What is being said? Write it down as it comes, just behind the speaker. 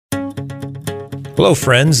Hello,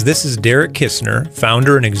 friends. This is Derek Kistner,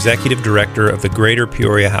 founder and executive director of the Greater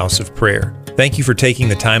Peoria House of Prayer. Thank you for taking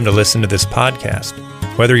the time to listen to this podcast.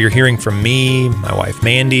 Whether you're hearing from me, my wife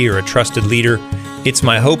Mandy, or a trusted leader, it's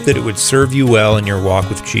my hope that it would serve you well in your walk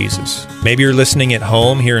with Jesus. Maybe you're listening at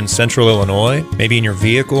home here in Central Illinois, maybe in your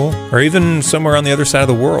vehicle, or even somewhere on the other side of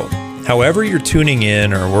the world. However you're tuning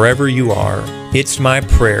in or wherever you are, it's my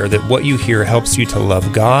prayer that what you hear helps you to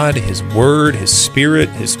love God, His Word, His Spirit,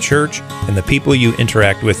 His church, and the people you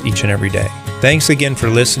interact with each and every day. Thanks again for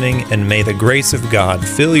listening, and may the grace of God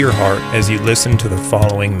fill your heart as you listen to the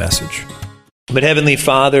following message. But Heavenly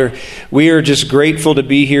Father, we are just grateful to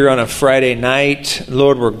be here on a Friday night.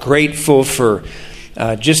 Lord, we're grateful for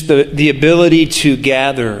just the ability to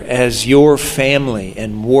gather as your family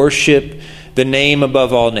and worship the name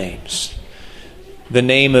above all names, the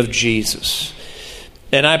name of Jesus.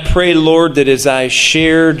 And I pray, Lord, that as I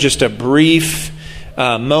share just a brief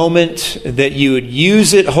moment, that you would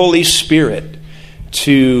use it, Holy Spirit,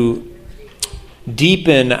 to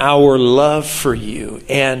deepen our love for you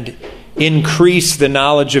and increase the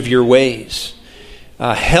knowledge of your ways.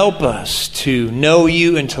 Help us to know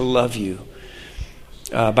you and to love you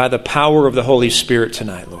by the power of the Holy Spirit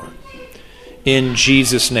tonight, Lord. In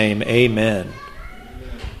Jesus' name, amen.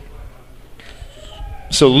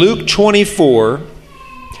 So Luke 24,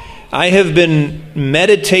 I have been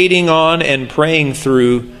meditating on and praying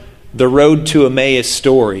through the Road to Emmaus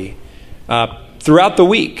story throughout the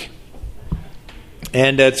week.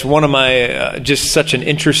 And it's one of my, just such an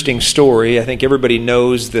interesting story. I think everybody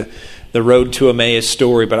knows the Road to Emmaus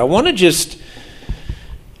story, but I want to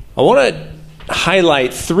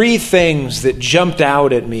highlight three things that jumped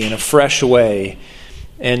out at me in a fresh way.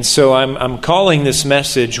 And so I'm calling this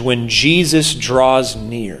message, When Jesus Draws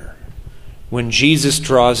Near. When Jesus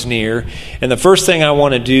Draws Near. And the first thing I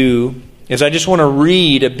want to do is I just want to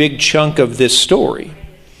read a big chunk of this story.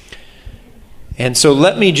 And so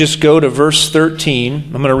let me just go to verse 13.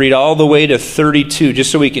 I'm going to read all the way to 32,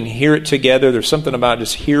 just so we can hear it together. There's something about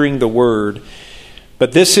just hearing the word.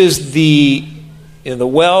 But this is the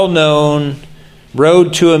well-known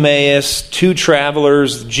Road to Emmaus, two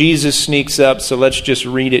travelers. Jesus sneaks up, so let's just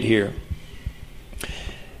read it here.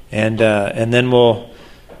 And then we'll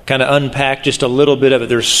kind of unpack just a little bit of it.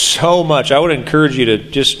 There's so much. I would encourage you to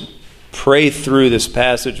just pray through this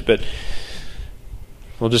passage, but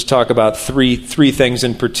we'll just talk about three things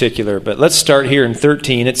in particular. But let's start here in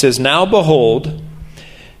 13. It says, "Now behold,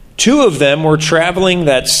 two of them were traveling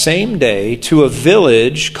that same day to a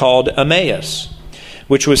village called Emmaus,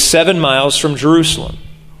 which was 7 miles from Jerusalem."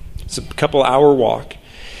 It's a couple hour walk.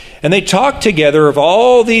 "And they talked together of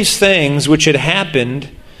all these things which had happened.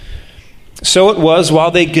 So it was, while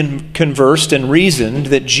they conversed and reasoned,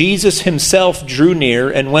 that Jesus himself drew near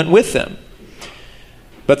and went with them.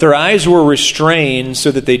 But their eyes were restrained so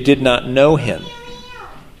that they did not know him.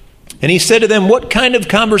 And he said to them, 'What kind of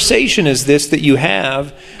conversation is this that you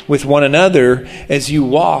have with one another as you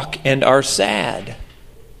walk and are sad?'"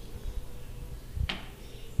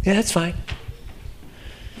 Yeah, that's fine.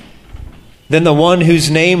 "Then the one whose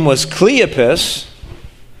name was Cleopas,"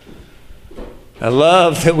 I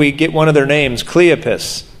love that we get one of their names,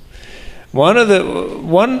 Cleopas.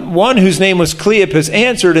 One whose name was Cleopas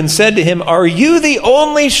answered and said to him, "Are you the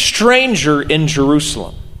only stranger in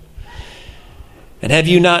Jerusalem? And have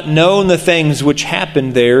you not known the things which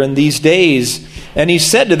happened there in these days?" And he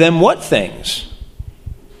said to them, "What things?"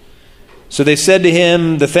 So they said to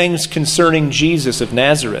him, "The things concerning Jesus of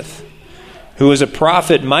Nazareth, who was a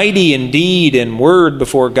prophet, mighty in deed and word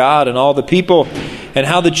before God and all the people, and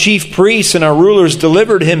how the chief priests and our rulers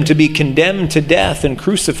delivered him to be condemned to death and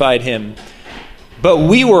crucified him. But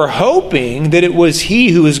we were hoping that it was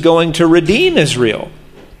he who was going to redeem Israel.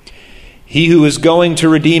 He who is going to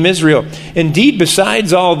redeem Israel. Indeed,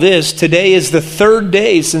 besides all this, today is the third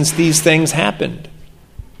day since these things happened.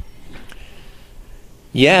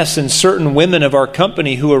 Yes, and certain women of our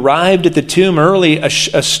company who arrived at the tomb early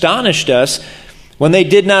astonished us. When they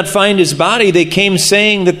did not find his body, they came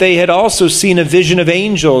saying that they had also seen a vision of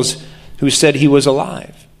angels who said he was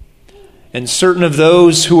alive. And certain of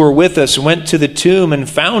those who were with us went to the tomb and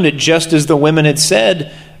found it just as the women had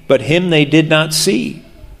said, but him they did not see.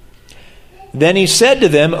 Then he said to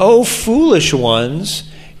them, 'O foolish ones,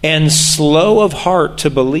 and slow of heart to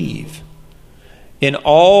believe in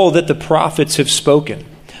all that the prophets have spoken.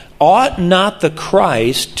 Ought not the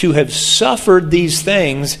Christ to have suffered these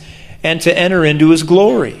things and to enter into his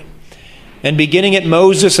glory?' And beginning at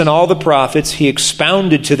Moses and all the prophets, he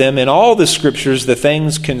expounded to them in all the scriptures the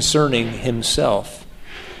things concerning himself.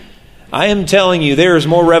 I am telling you, there is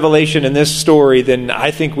more revelation in this story than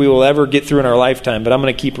I think we will ever get through in our lifetime, but I'm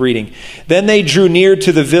going to keep reading. Then they drew near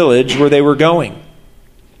to the village where they were going.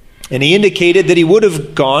 And he indicated that he would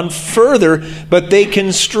have gone further, but they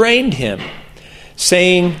constrained him,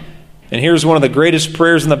 saying, and here's one of the greatest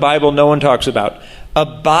prayers in the Bible no one talks about,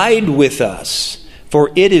 "Abide with us,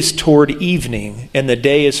 for it is toward evening, and the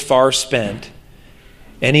day is far spent."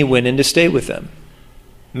 And he went in to stay with them.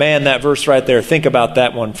 Man, that verse right there, think about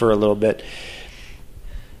that one for a little bit.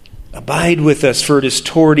 Abide with us, for it is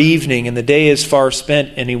toward evening, and the day is far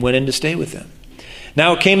spent, and he went in to stay with them.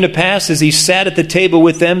 Now it came to pass, as he sat at the table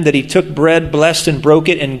with them, that he took bread, blessed and broke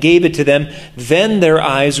it, and gave it to them. Then their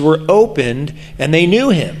eyes were opened, and they knew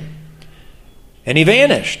him. And he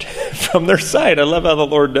vanished from their sight. I love how the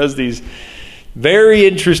Lord does these very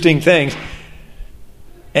interesting things.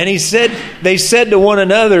 And they said to one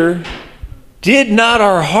another, "Did not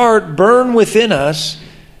our heart burn within us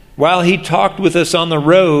while he talked with us on the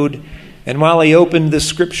road and while he opened the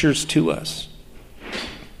scriptures to us?"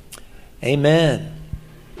 Amen.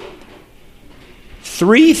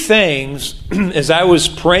 3 things, as I was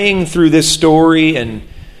praying through this story and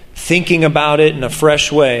thinking about it in a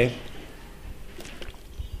fresh way,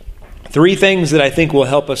 3 things that I think will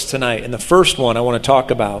help us tonight. And the first one I want to talk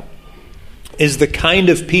about is the kind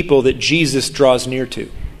of people that Jesus draws near to.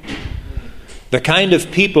 The kind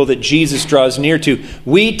of people that Jesus draws near to.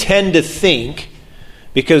 We tend to think,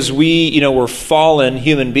 because we're fallen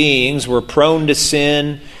human beings, we're prone to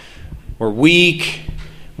sin, we're weak,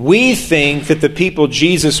 we think that the people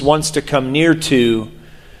Jesus wants to come near to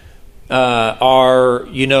are,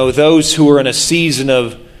 those who are in a season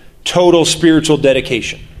of total spiritual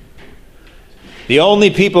dedication. The only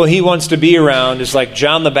people he wants to be around is like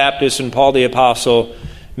John the Baptist and Paul the Apostle.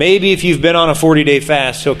 Maybe if you've been on a 40-day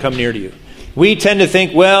fast, he'll come near to you. We tend to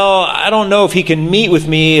think, well, I don't know if he can meet with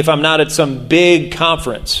me if I'm not at some big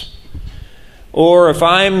conference. Or if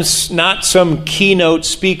I'm not some keynote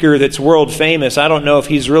speaker that's world famous, I don't know if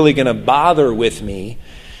he's really going to bother with me.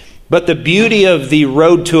 But the beauty of the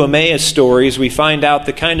Road to Emmaus stories, we find out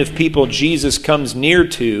the kind of people Jesus comes near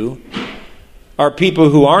to are people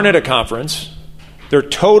who aren't at a conference. They're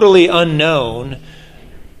totally unknown.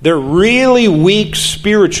 They're really weak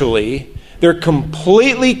spiritually. They're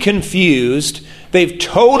completely confused. They've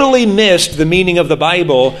totally missed the meaning of the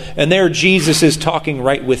Bible, and there Jesus is talking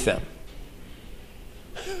right with them.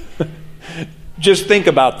 Just think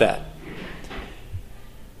about that.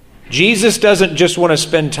 Jesus doesn't just want to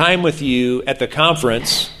spend time with you at the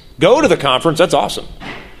conference. Go to the conference, that's awesome.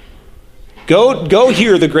 Go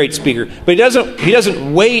hear the great speaker. But he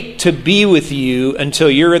doesn't wait to be with you until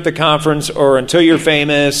you're at the conference or until you're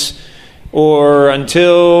famous or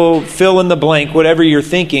until fill in the blank, whatever you're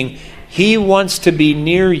thinking. He wants to be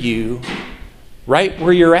near you right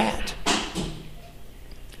where you're at.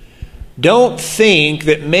 Don't think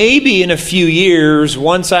that maybe in a few years,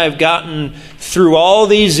 once I've gotten through all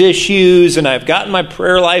these issues and I've gotten my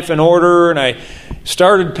prayer life in order and I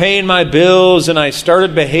started paying my bills and I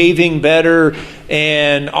started behaving better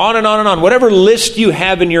and on and on and on, whatever list you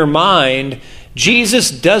have in your mind,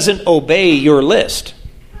 Jesus doesn't obey your list.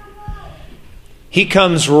 He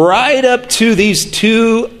comes right up to these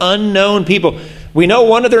 2 unknown people. We know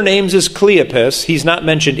one of their names is Cleopas. He's not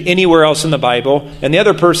mentioned anywhere else in the Bible. And the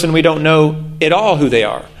other person, we don't know at all who they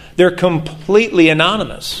are. They're completely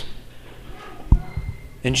anonymous.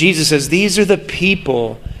 And Jesus says, these are the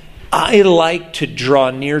people I like to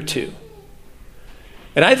draw near to.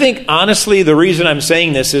 And I think, honestly, the reason I'm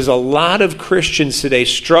saying this is a lot of Christians today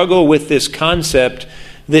struggle with this concept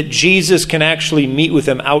that Jesus can actually meet with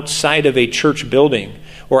them outside of a church building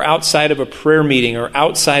or outside of a prayer meeting or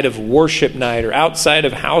outside of worship night or outside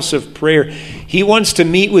of house of prayer. He wants to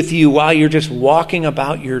meet with you while you're just walking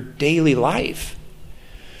about your daily life.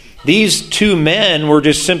 These 2 men were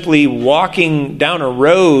just simply walking down a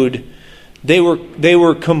road. They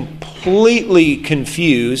were completely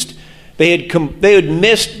confused. They had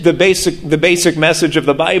missed the basic message of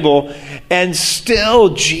the Bible, and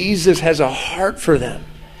still Jesus has a heart for them.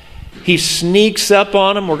 He sneaks up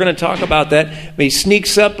on them. We're going to talk about that. But he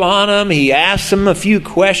sneaks up on them. He asks them a few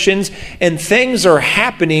questions, and things are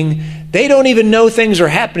happening. They don't even know things are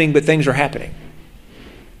happening, but things are happening.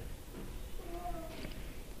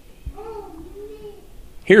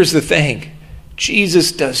 Here's the thing.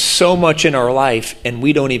 Jesus does so much in our life, and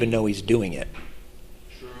we don't even know he's doing it.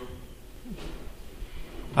 True.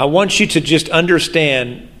 I want you to just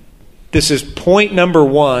understand, this is point number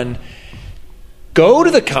 1. Go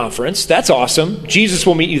to the conference. That's awesome. Jesus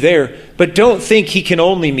will meet you there. But don't think he can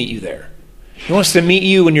only meet you there. He wants to meet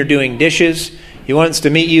you when you're doing dishes. He wants to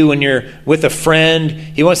meet you when you're with a friend.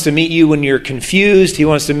 He wants to meet you when you're confused. He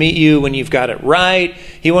wants to meet you when you've got it right.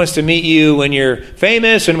 He wants to meet you when you're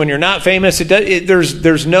famous and when you're not famous.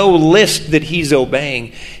 There's no list that he's obeying.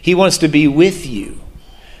 He wants to be with you.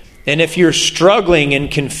 And if you're struggling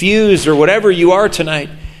and confused or whatever you are tonight,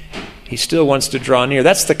 he still wants to draw near.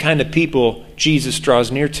 That's the kind of people Jesus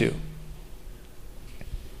draws near to.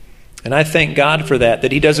 And I thank God for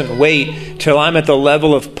that he doesn't wait till I'm at the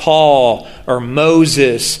level of Paul or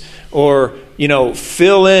Moses or,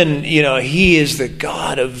 fill in. He is the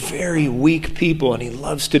God of very weak people, and he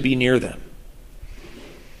loves to be near them.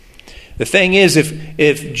 The thing is,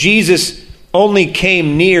 if Jesus only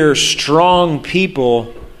came near strong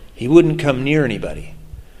people, he wouldn't come near anybody,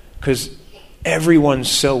 because everyone's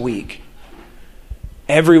so weak.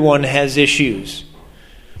 Everyone has issues.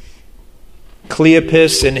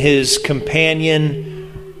 Cleopas and his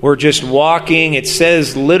companion were just walking. It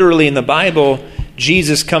says literally in the Bible,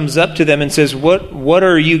 Jesus comes up to them and says, What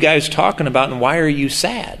are you guys talking about, and why are you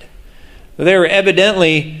sad? They were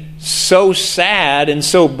evidently so sad and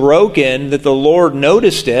so broken that the Lord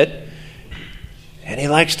noticed it, and he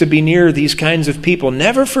likes to be near these kinds of people.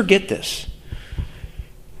 Never forget this.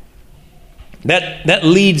 That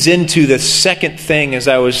leads into the second thing as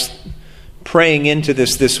I was praying into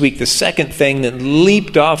this week. The second thing that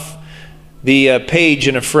leaped off the page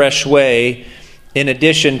in a fresh way, in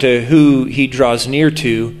addition to who he draws near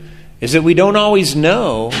to, is that we don't always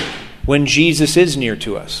know when Jesus is near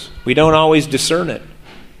to us. We don't always discern it.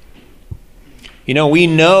 We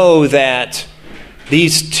know that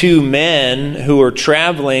these two men who were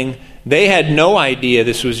traveling, they had no idea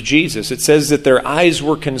this was Jesus. It says that their eyes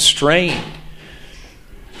were constrained.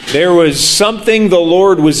 There was something the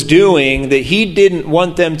Lord was doing that he didn't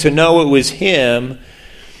want them to know it was him.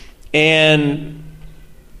 And,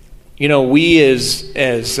 we as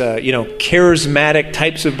charismatic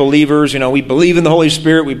types of believers, we believe in the Holy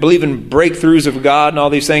Spirit, we believe in breakthroughs of God and all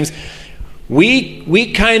these things.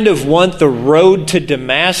 We kind of want the road to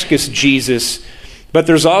Damascus Jesus, but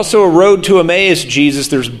there's also a road to Emmaus Jesus.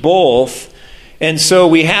 There's both. And so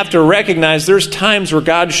we have to recognize there's times where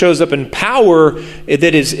God shows up in power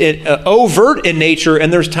that is overt in nature,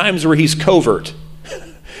 and there's times where he's covert.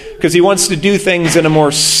 Because he wants to do things in a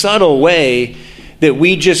more subtle way that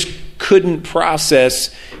we just couldn't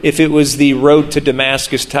process if it was the road to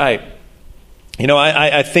Damascus type.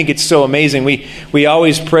 I think it's so amazing. We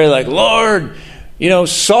always pray like, Lord,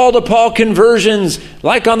 Saul to Paul conversions,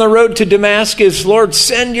 like on the road to Damascus. Lord,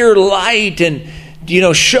 send your light and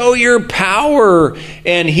show your power.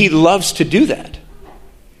 And he loves to do that.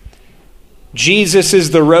 Jesus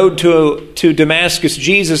is the road to Damascus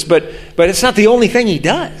Jesus, but it's not the only thing he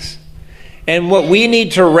does. And what we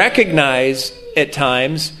need to recognize at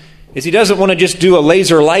times is he doesn't want to just do a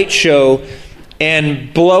laser light show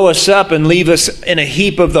and blow us up and leave us in a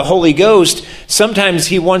heap of the Holy Ghost. Sometimes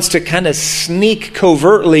he wants to kind of sneak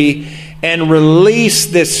covertly and release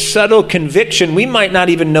this subtle conviction. We might not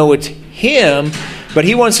even know it's him, but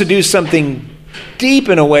he wants to do something deep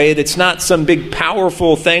in a way that's not some big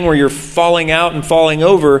powerful thing where you're falling out and falling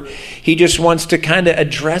over. He just wants to kind of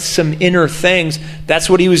address some inner things. That's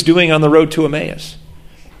what he was doing on the road to Emmaus.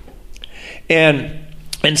 And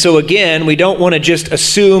so again, we don't want to just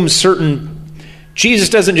assume Jesus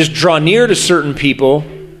doesn't just draw near to certain people.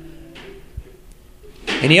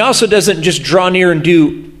 And he also doesn't just draw near and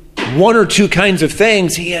do one or two kinds of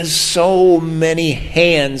things. He has so many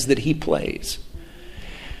hands that he plays.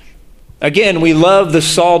 Again, we love the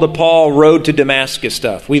Saul to Paul road to Damascus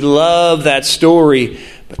stuff. We love that story,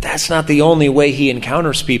 but that's not the only way he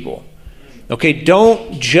encounters people. Okay,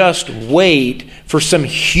 don't just wait for some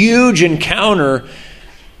huge encounter.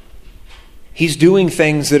 He's doing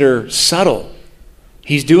things that are subtle.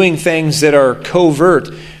 He's doing things that are covert.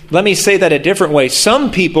 Let me say that a different way.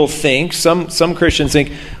 Some people think, some Christians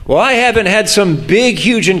think, well, I haven't had some big,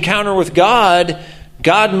 huge encounter with God.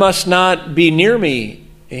 God must not be near me.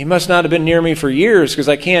 He must not have been near me for years, because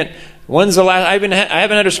I can't. When's the last? I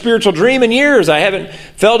haven't had a spiritual dream in years. I haven't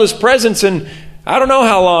felt his presence in I don't know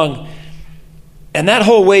how long. And that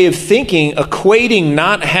whole way of thinking, equating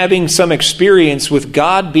not having some experience with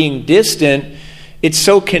God being distant, it's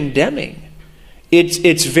so condemning.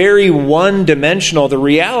 It's very one-dimensional. The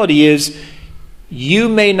reality is, you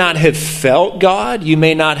may not have felt God, you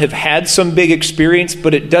may not have had some big experience,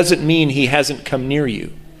 but it doesn't mean he hasn't come near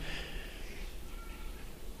you.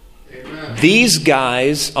 Amen. These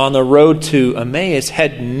guys on the road to Emmaus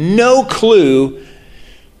had no clue.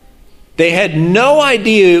 They had no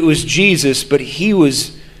idea it was Jesus, but he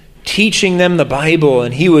was teaching them the Bible,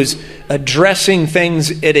 and he was addressing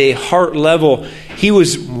things at a heart level. He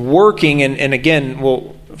was working, and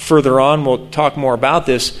again, further on, we'll talk more about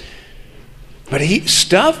this, but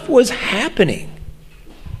stuff was happening.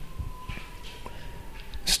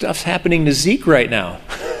 Stuff's happening to Zeke right now.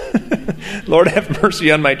 Lord, have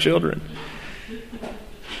mercy on my children.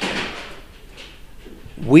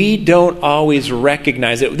 We don't always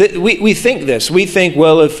recognize it. We think this. We think,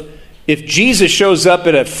 well, if Jesus shows up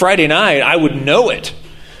at a Friday night, I would know it.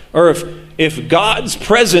 Or if God's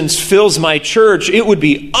presence fills my church, it would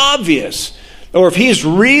be obvious. Or if he's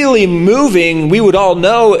really moving, we would all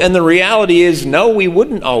know. And the reality is, no, we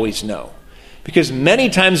wouldn't always know. Because many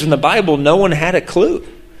times in the Bible, no one had a clue.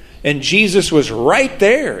 And Jesus was right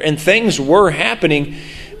there, and things were happening.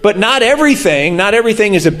 But not everything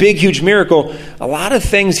is a big, huge miracle. A lot of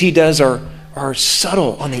things he does are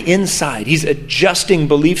subtle on the inside. He's adjusting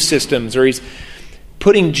belief systems, or he's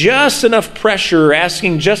putting just enough pressure,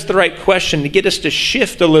 asking just the right question to get us to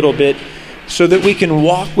shift a little bit so that we can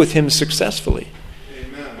walk with him successfully.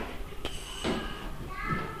 Amen.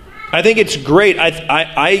 I think it's great.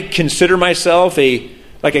 I consider myself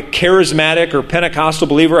like a charismatic or Pentecostal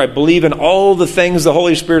believer. I believe in all the things the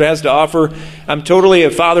Holy Spirit has to offer. I'm totally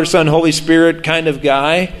a Father, Son, Holy Spirit kind of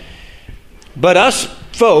guy. But us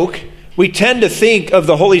folk, we tend to think of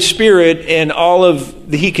the Holy Spirit and all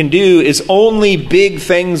of that he can do is only big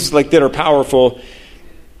things like that are powerful.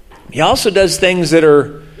 He also does things that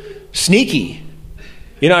are sneaky.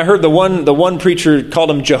 You know, I heard the one preacher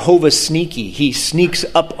called him Jehovah Sneaky. He sneaks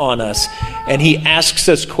up on us and he asks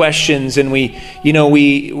us questions, and we kind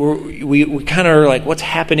of are like, what's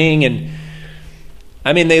happening? And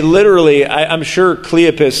I mean, they literally, I'm sure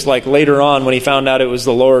Cleopas, like later on when he found out it was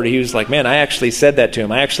the Lord, he was like, man, I actually said that to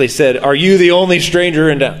him. I actually said, are you the only stranger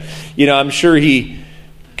in town? You know, I'm sure he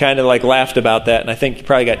kind of like laughed about that, and I think he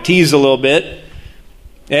probably got teased a little bit.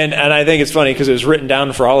 And I think it's funny because it was written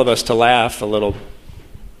down for all of us to laugh a little.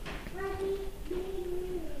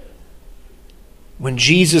 When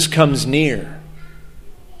Jesus comes near,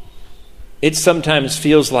 it sometimes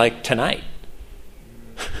feels like tonight.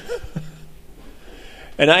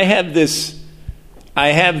 And I have this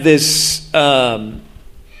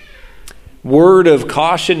word of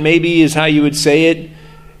caution, maybe is how you would say it.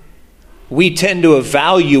 We tend to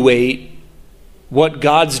evaluate what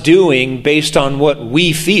God's doing based on what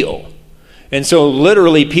we feel. And so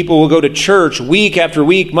literally people will go to church week after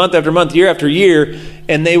week, month after month, year after year,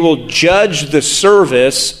 and they will judge the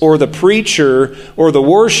service or the preacher or the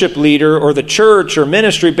worship leader or the church or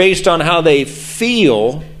ministry based on how they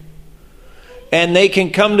feel. And they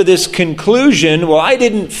can come to this conclusion, well, I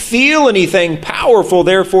didn't feel anything powerful,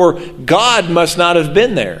 therefore God must not have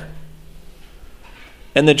been there.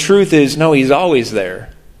 And the truth is, no, he's always there.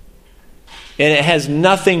 And it has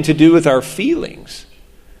nothing to do with our feelings.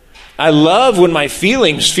 I love when my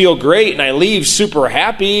feelings feel great and I leave super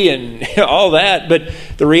happy and all that. But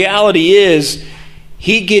the reality is,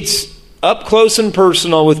 he gets up close and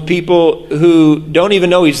personal with people who don't even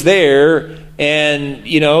know he's there. And,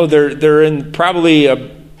 you know, they're in probably a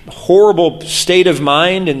horrible state of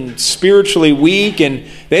mind and spiritually weak. And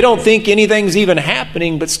they don't think anything's even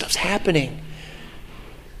happening, but stuff's happening.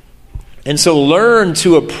 And so learn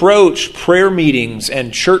to approach prayer meetings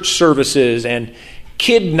and church services and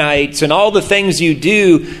kid nights and all the things you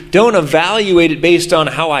do. Don't evaluate it based on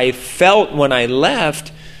how I felt when I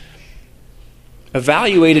left.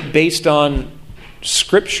 Evaluate it based on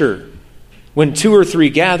Scripture. When 2 or 3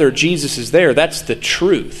 gather, Jesus is there. That's the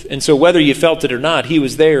truth. And so whether you felt it or not, he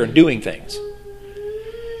was there and doing things.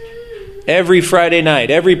 Every Friday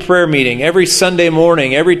night, every prayer meeting, every Sunday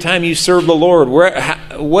morning, every time you serve the Lord,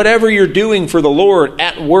 whatever you're doing for the Lord,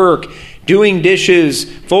 at work, doing dishes,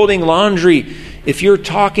 folding laundry, if you're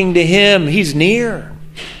talking to him, he's near.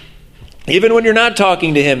 Even when you're not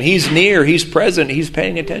talking to him, he's near, he's present, he's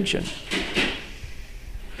paying attention.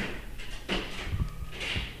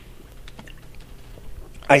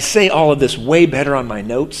 I say all of this way better on my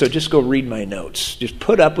notes, so just go read my notes. Just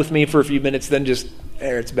put up with me for a few minutes, then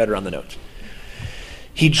it's better on the notes.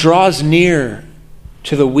 He draws near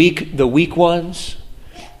to the weak ones.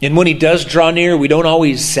 And when he does draw near, we don't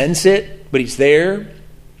always sense it, but he's there.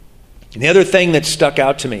 And the other thing that stuck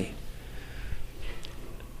out to me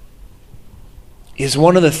is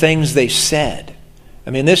one of the things they said. I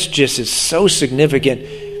mean, this just is so significant.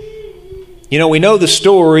 You know, we know the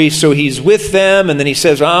story, so he's with them, and then he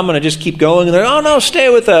says, I'm going to just keep going. And they're, oh, no, stay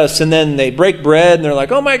with us. And then they break bread, and they're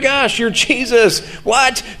like, oh, my gosh, you're Jesus.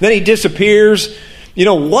 What? Then he disappears. You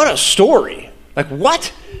know, what a story. Like,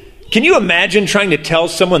 what? Can you imagine trying to tell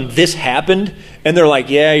someone this happened? And they're like,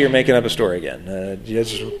 yeah, you're making up a story again.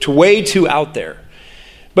 It's way too out there.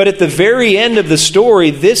 But at the very end of the story,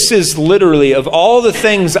 this is literally, of all the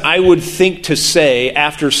things I would think to say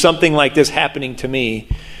after something like this happening to me,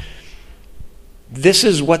 this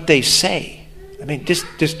is what they say. I mean, just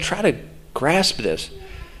try to grasp this.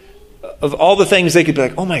 Of all the things they could be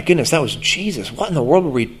like, oh my goodness, that was Jesus. What in the world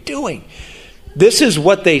were we doing? This is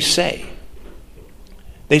what they say.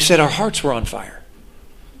 They said our hearts were on fire.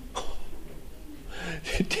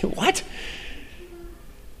 What?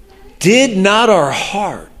 Did not our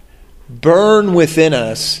heart burn within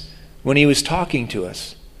us when he was talking to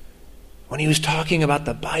us? When he was talking about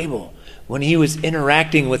the Bible? When he was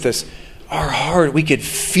interacting with us? Our heart, we could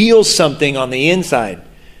feel something on the inside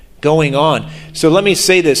going on. So let me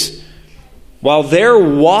say this. While they're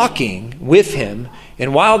walking with him,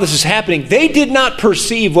 and while this is happening, they did not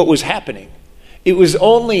perceive what was happening. It was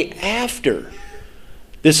only after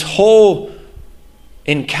this whole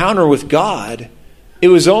encounter with God, it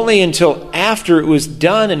was only until after it was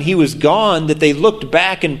done and he was gone that they looked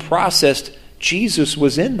back and processed Jesus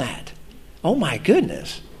was in that. Oh my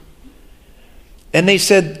goodness. And they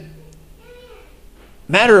said,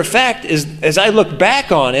 matter of fact, as I look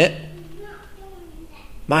back on it,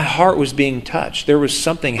 my heart was being touched. There was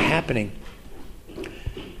something happening.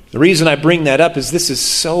 The reason I bring that up is this is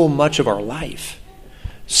so much of our life.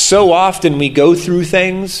 So often we go through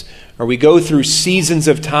things, or we go through seasons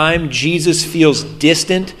of time. Jesus feels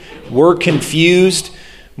distant. We're confused.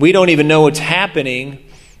 We don't even know what's happening.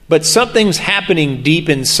 But something's happening deep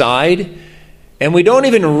inside, and we don't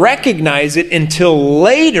even recognize it until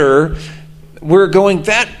later. We're going,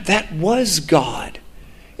 that was God.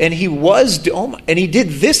 And he was, and he did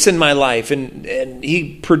this in my life, and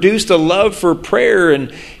he produced a love for prayer, and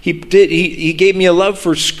he gave me a love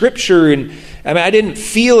for Scripture, and I mean I didn't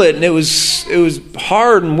feel it, and it was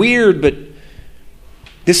hard and weird, but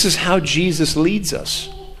this is how Jesus leads us.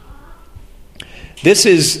 This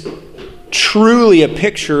is truly a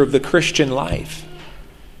picture of the Christian life.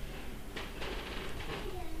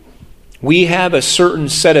 We have a certain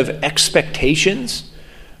set of expectations.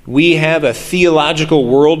 We have a theological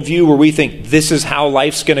worldview where we think this is how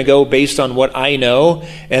life's going to go based on what I know.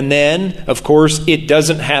 And then, of course, it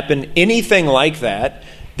doesn't happen anything like that.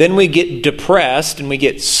 Then we get depressed and we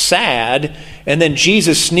get sad. And then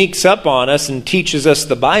Jesus sneaks up on us and teaches us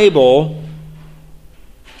the Bible.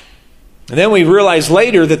 And then we realize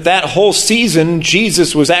later that whole season,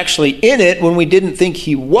 Jesus was actually in it when we didn't think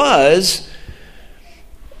he was.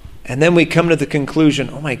 And then we come to the conclusion,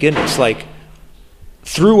 oh my goodness, like,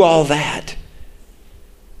 through all that,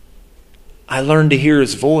 I learned to hear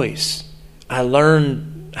his voice. I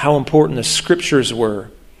learned how important the Scriptures were.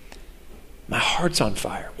 My heart's on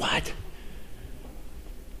fire. What?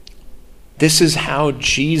 This is how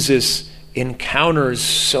Jesus encounters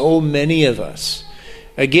so many of us.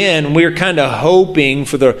 Again, we're kind of hoping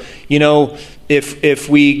for the, if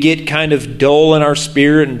we get kind of dull in our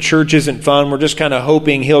spirit and church isn't fun, we're just kind of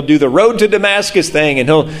hoping he'll do the road to Damascus thing and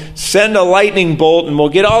he'll send a lightning bolt and we'll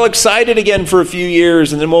get all excited again for a few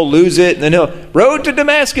years and then we'll lose it and then he'll road to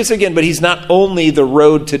Damascus again. But he's not only the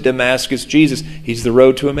road to Damascus Jesus, he's the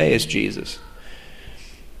road to Emmaus Jesus.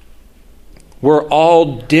 We're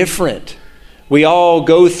all different. We all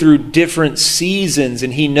go through different seasons,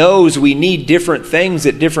 and he knows we need different things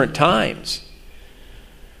at different times.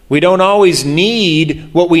 We don't always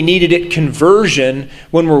need what we needed at conversion.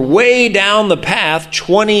 When we're way down the path,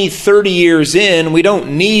 20, 30 years in, we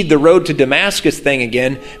don't need the road to Damascus thing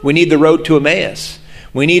again. We need the road to Emmaus.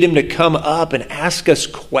 We need him to come up and ask us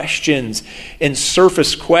questions and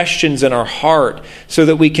surface questions in our heart so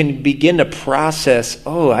that we can begin to process,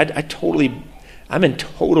 I'm in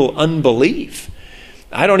total unbelief.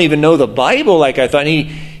 I don't even know the Bible like I thought.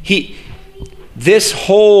 This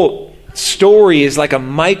whole story is like a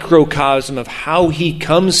microcosm of how he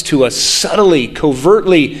comes to us subtly,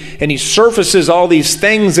 covertly, and he surfaces all these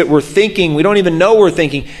things that we're thinking, we don't even know we're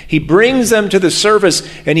thinking. He brings them to the surface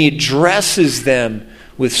and he addresses them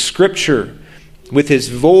with Scripture, with his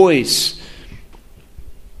voice,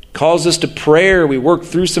 calls us to prayer. We work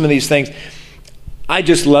through some of these things. I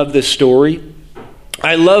just love this story.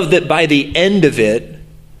 I love that by the end of it,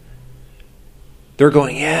 they're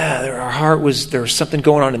going, our heart there was something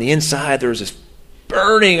going on the inside. There was this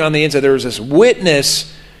burning on the inside. There was this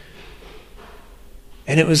witness.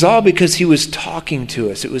 And it was all because he was talking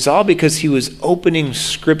to us. It was all because he was opening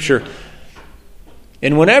Scripture.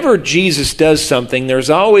 And whenever Jesus does something,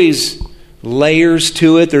 there's always layers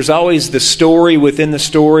to it. There's always the story within the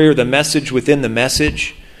story or the message within the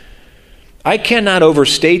message. I cannot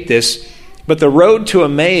overstate this. But the road to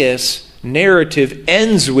Emmaus narrative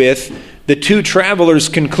ends with the two travelers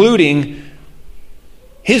concluding,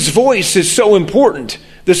 his voice is so important.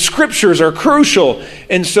 The Scriptures are crucial.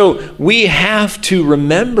 And so we have to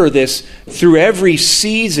remember this through every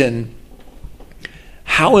season,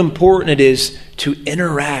 how important it is to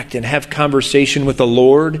interact and have conversation with the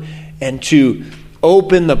Lord and to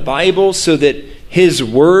open the Bible so that His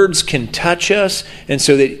words can touch us and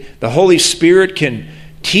so that the Holy Spirit can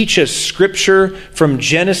teach us Scripture from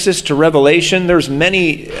Genesis to Revelation. There's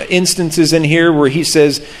many instances in here where he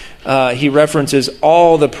says, he references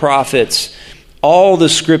all the prophets, all the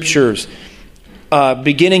Scriptures,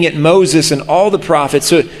 beginning at Moses and all the prophets.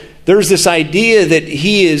 So there's this idea that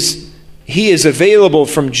He is available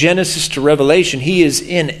from Genesis to Revelation. He is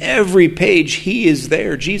in every page. He is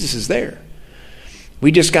there. Jesus is there.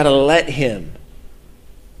 We just got to let Him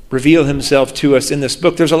reveal Himself to us in this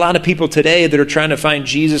book. There's a lot of people today that are trying to find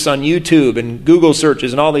Jesus on YouTube and Google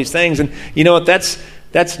searches and all these things. And you know what?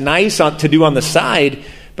 That's nice to do on the side.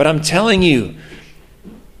 But I'm telling you,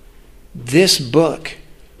 this book,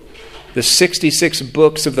 the 66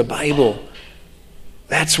 books of the Bible,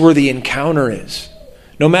 that's where the encounter is.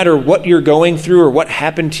 No matter what you're going through or what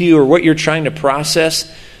happened to you or what you're trying to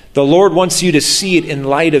process, the Lord wants you to see it in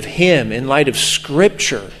light of Him, in light of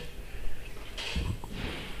Scripture.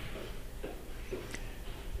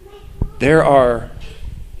 There are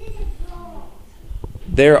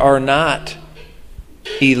not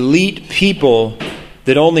elite people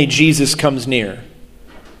that only Jesus comes near.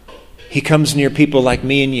 He comes near people like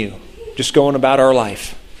me and you, just going about our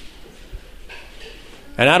life.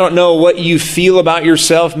 And I don't know what you feel about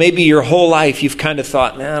yourself. Maybe your whole life you've kind of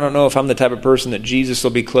thought, I don't know if I'm the type of person that Jesus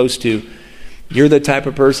will be close to. You're the type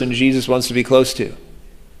of person Jesus wants to be close to.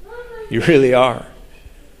 You really are.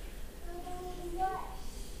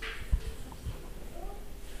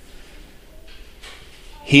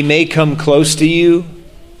 He may come close to you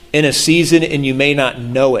in a season and you may not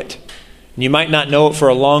know it. And you might not know it for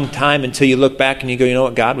a long time until you look back and you go, you know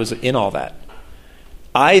what, God was in all that.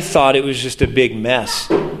 I thought it was just a big mess,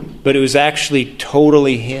 but it was actually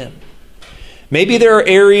totally Him. Maybe there are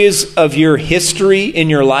areas of your history in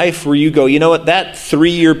your life where you go, you know what, that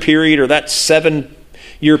 3-year period or that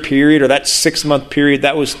 7-year period or that 6-month period,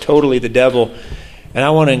 that was totally the devil. And I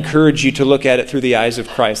want to encourage you to look at it through the eyes of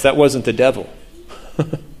Christ. That wasn't the devil.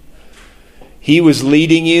 He was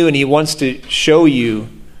leading you, and He wants to show you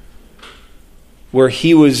where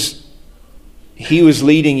He was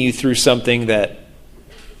leading you through something that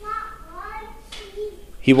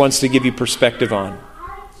He wants to give you perspective on.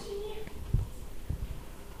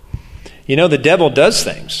 You know, the devil does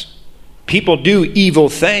things. People do evil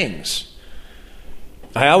things.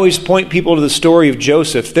 I always point people to the story of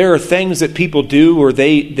Joseph. There are things that people do where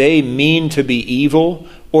they mean to be evil,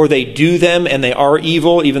 or they do them and they are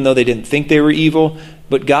evil even though they didn't think they were evil.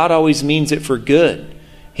 But God always means it for good.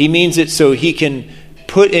 He means it so He can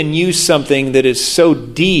put and use something that is so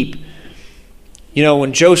deep. You know,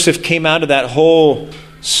 when Joseph came out of that whole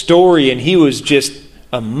story and he was just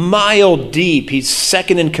a mile deep, he's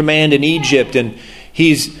second in command in Egypt, and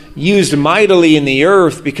he's used mightily in the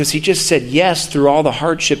earth because he just said yes through all the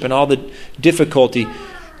hardship and all the difficulty.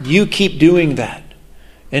 You keep doing that.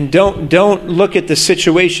 And don't look at the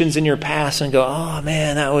situations in your past and go, oh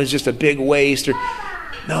man, that was just a big waste.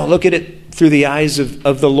 No, look at it through the eyes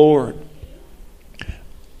of the Lord.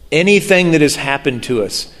 Anything that has happened to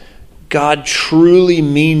us, God truly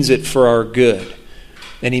means it for our good.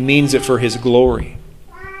 And He means it for His glory.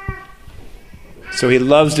 So He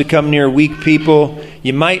loves to come near weak people.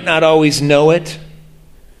 You might not always know it.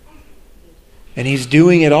 And He's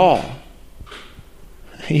doing it all.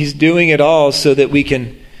 He's doing it all so that we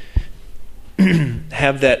can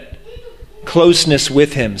have that closeness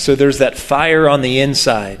with Him. So there's that fire on the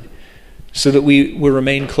inside so that we will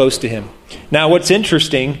remain close to Him. Now what's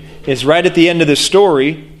interesting is right at the end of the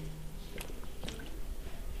story,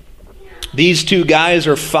 these two guys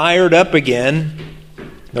are fired up again.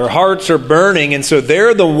 Their hearts are burning, and so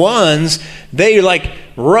they're the ones, they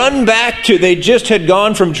run back to, they just had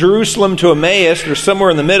gone from Jerusalem to Emmaus, or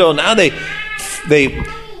somewhere in the middle. Now they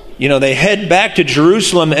head back to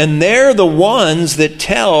Jerusalem, and they're the ones that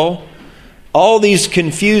tell all these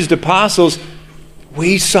confused apostles,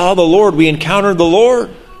 we saw the Lord, we encountered the Lord.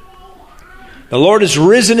 The Lord is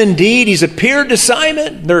risen indeed. He's appeared to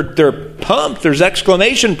Simon. They're pumped. There's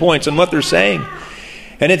exclamation points on what they're saying.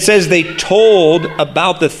 And it says they told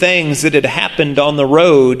about the things that had happened on the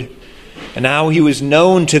road and how He was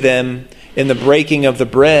known to them in the breaking of the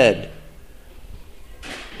bread.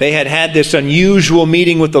 They had had this unusual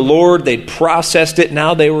meeting with the Lord. They'd processed it.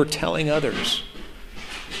 Now they were telling others.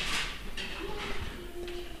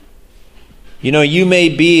 You know, you may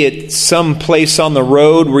be at some place on the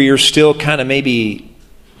road where you're still kind of maybe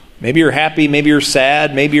Maybe you're happy, maybe you're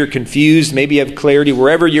sad, maybe you're confused, maybe you have clarity.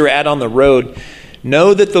 Wherever you're at on the road,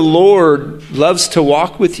 know that the Lord loves to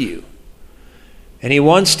walk with you. And He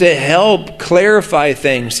wants to help clarify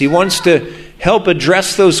things. He wants to help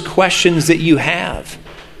address those questions that you have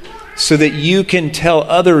so that you can tell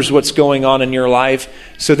others what's going on in your life,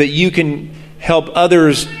 so that you can help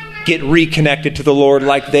others get reconnected to the Lord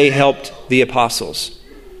like they helped the apostles.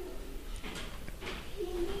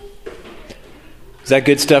 Is that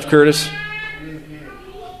good stuff, Curtis?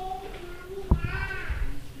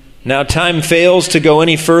 Now, time fails to go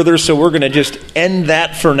any further, so we're going to just end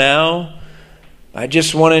that for now. I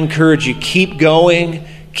just want to encourage you, keep going,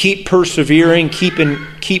 keep persevering, keep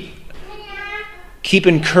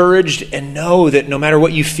encouraged, and know that no matter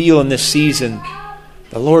what you feel in this season,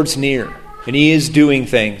 the Lord's near, and He is doing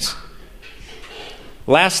things.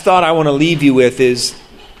 Last thought I want to leave you with is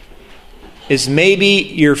maybe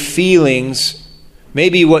your feelings,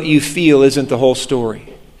 maybe what you feel isn't the whole story.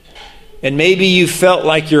 And maybe you felt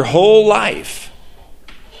like your whole life,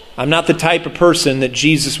 I'm not the type of person that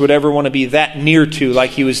Jesus would ever want to be that near to,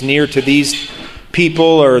 like He was near to these people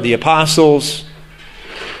or the apostles.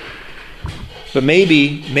 But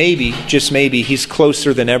maybe, just maybe, He's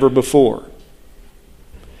closer than ever before.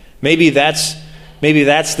 Maybe that's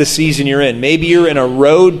the season you're in. Maybe you're in a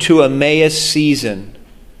road to Emmaus season.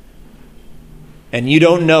 And you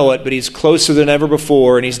don't know it, but He's closer than ever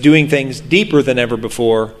before, and He's doing things deeper than ever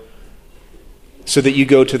before so that you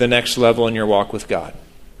go to the next level in your walk with God.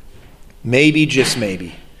 Maybe, just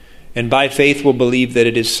maybe. And by faith we'll believe that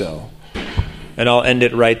it is so. And I'll end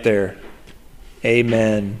it right there.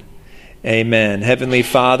 Amen. Amen. Heavenly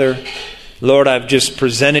Father, Lord, I've just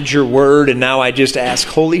presented Your word, and now I just ask,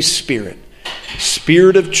 Holy Spirit,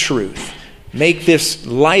 Spirit of truth, make this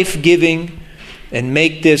life-giving and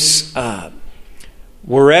make this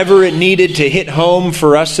wherever it needed to hit home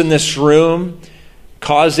for us in this room,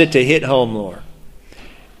 cause it to hit home, Lord.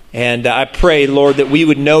 And I pray, Lord, that we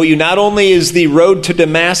would know You not only as the road to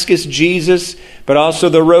Damascus, Jesus, but also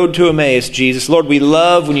the road to Emmaus, Jesus. Lord, we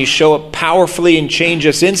love when You show up powerfully and change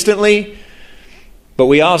us instantly, but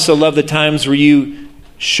we also love the times where You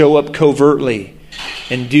show up covertly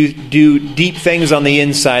and do deep things on the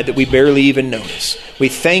inside that we barely even notice. We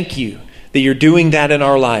thank You that You're doing that in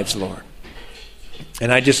our lives, Lord.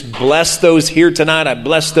 And I just bless those here tonight. I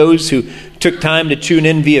bless those who took time to tune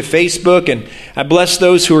in via Facebook. And I bless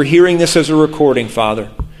those who are hearing this as a recording, Father.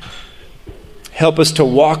 Help us to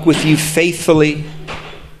walk with You faithfully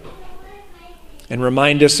and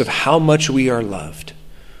remind us of how much we are loved.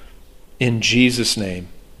 In Jesus' name,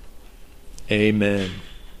 amen.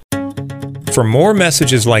 For more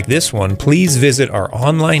messages like this one, please visit our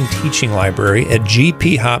online teaching library at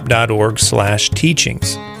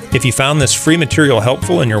gphop.org/teachings. If you found this free material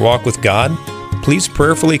helpful in your walk with God, please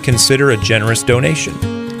prayerfully consider a generous donation.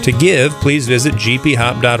 To give, please visit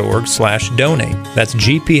gphop.org/donate. That's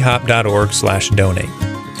gphop.org/donate.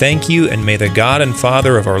 Thank you, and may the God and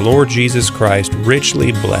Father of our Lord Jesus Christ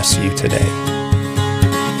richly bless you today.